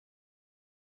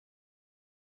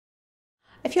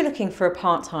If you're looking for a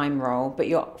part-time role, but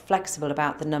you're flexible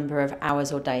about the number of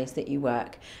hours or days that you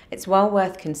work, it's well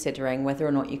worth considering whether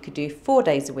or not you could do 4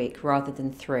 days a week rather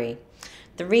than 3.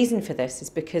 The reason for this is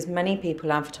because many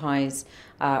people advertise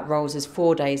roles as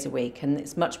 4 days a week, and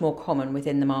it's much more common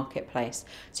within the marketplace.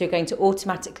 So you're going to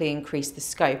automatically increase the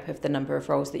scope of the number of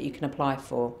roles that you can apply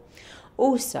for.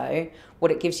 Also,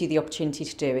 what it gives you the opportunity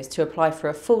to do is to apply for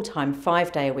a full-time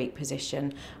 5-day-a-week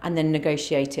position and then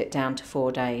negotiate it down to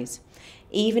 4 days.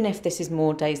 Even if this is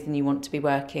more days than you want to be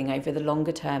working over the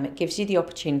longer term, it gives you the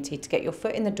opportunity to get your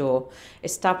foot in the door,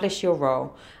 establish your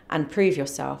role and prove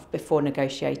yourself before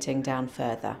negotiating down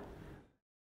further.